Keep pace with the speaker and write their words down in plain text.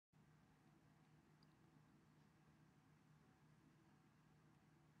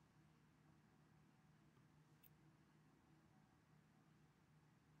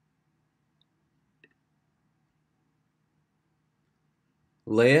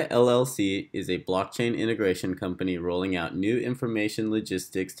Leia LLC is a blockchain integration company rolling out new information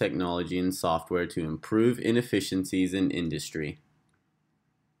logistics technology and software to improve inefficiencies in industry.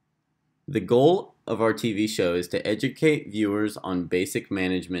 The goal of our TV show is to educate viewers on basic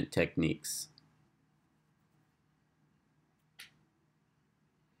management techniques.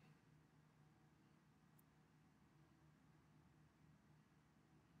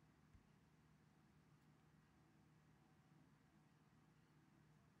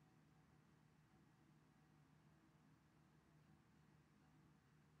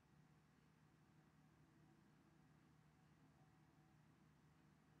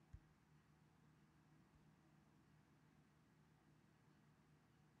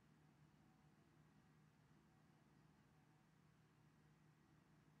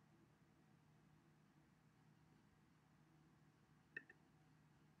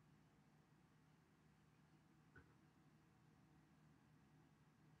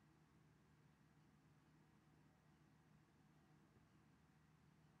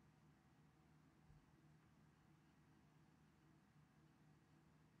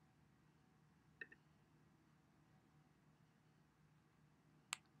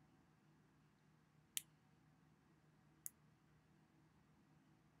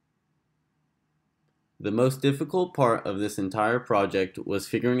 The most difficult part of this entire project was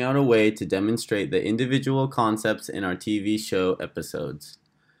figuring out a way to demonstrate the individual concepts in our TV show episodes.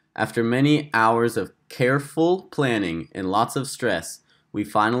 After many hours of careful planning and lots of stress, we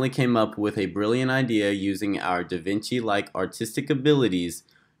finally came up with a brilliant idea using our Da Vinci-like artistic abilities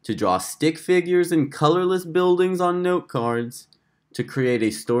to draw stick figures and colorless buildings on note cards to create a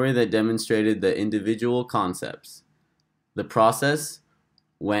story that demonstrated the individual concepts. The process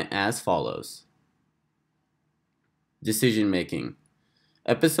went as follows. Decision making.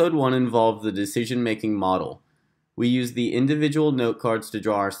 Episode 1 involved the decision making model. We used the individual note cards to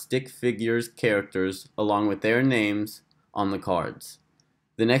draw our stick figures characters along with their names on the cards.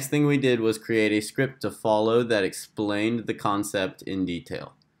 The next thing we did was create a script to follow that explained the concept in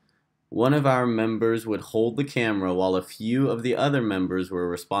detail. One of our members would hold the camera while a few of the other members were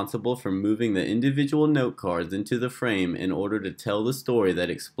responsible for moving the individual note cards into the frame in order to tell the story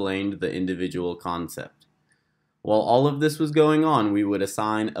that explained the individual concept. While all of this was going on, we would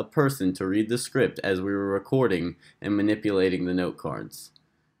assign a person to read the script as we were recording and manipulating the note cards.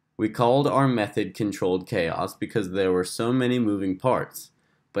 We called our method controlled chaos because there were so many moving parts,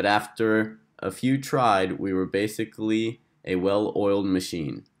 but after a few tried, we were basically a well-oiled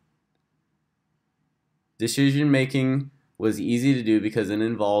machine. Decision making was easy to do because it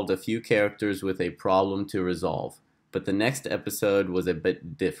involved a few characters with a problem to resolve, but the next episode was a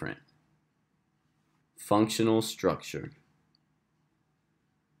bit different. Functional structure.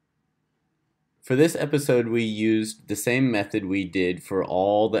 For this episode, we used the same method we did for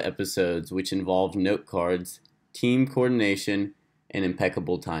all the episodes, which involved note cards, team coordination, and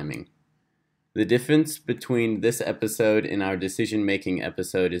impeccable timing. The difference between this episode and our decision-making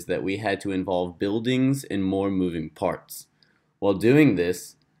episode is that we had to involve buildings and more moving parts. While doing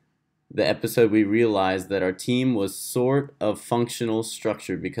this, the episode we realized that our team was sort of functional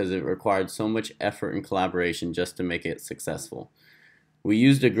structured because it required so much effort and collaboration just to make it successful. We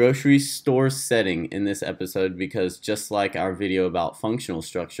used a grocery store setting in this episode because just like our video about functional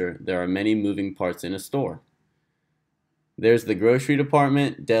structure, there are many moving parts in a store. There's the grocery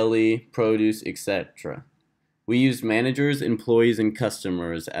department, deli, produce, etc. We used managers, employees, and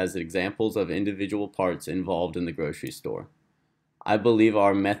customers as examples of individual parts involved in the grocery store. I believe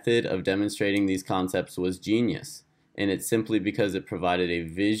our method of demonstrating these concepts was genius, and it's simply because it provided a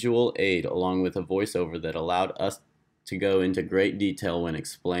visual aid along with a voiceover that allowed us to go into great detail when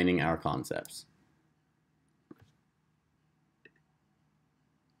explaining our concepts.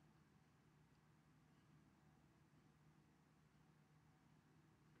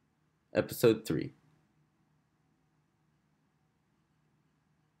 Episode 3.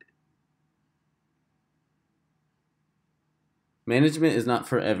 Management is not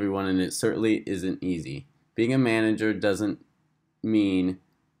for everyone, and it certainly isn't easy. Being a manager doesn't mean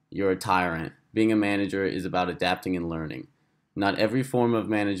you're a tyrant. Being a manager is about adapting and learning. Not every form of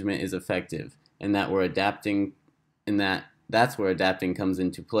management is effective, and that's where adapting comes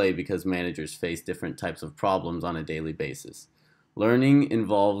into play because managers face different types of problems on a daily basis. Learning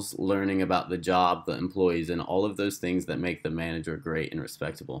involves learning about the job, the employees, and all of those things that make the manager great and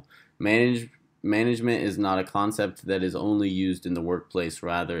respectable. Management is not a concept that is only used in the workplace,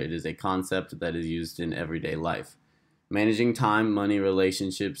 rather it is a concept that is used in everyday life. Managing time, money,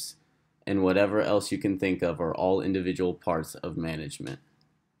 relationships, and whatever else you can think of are all individual parts of management.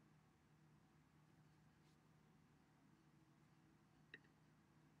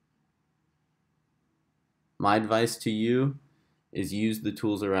 My advice to you is use the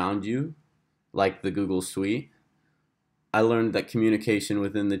tools around you, like the Google Suite. I learned that communication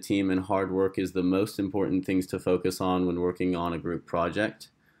within the team and hard work is the most important things to focus on when working on a group project.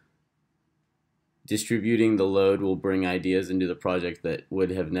 Distributing the load will bring ideas into the project that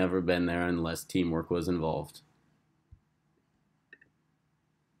would have never been there unless teamwork was involved.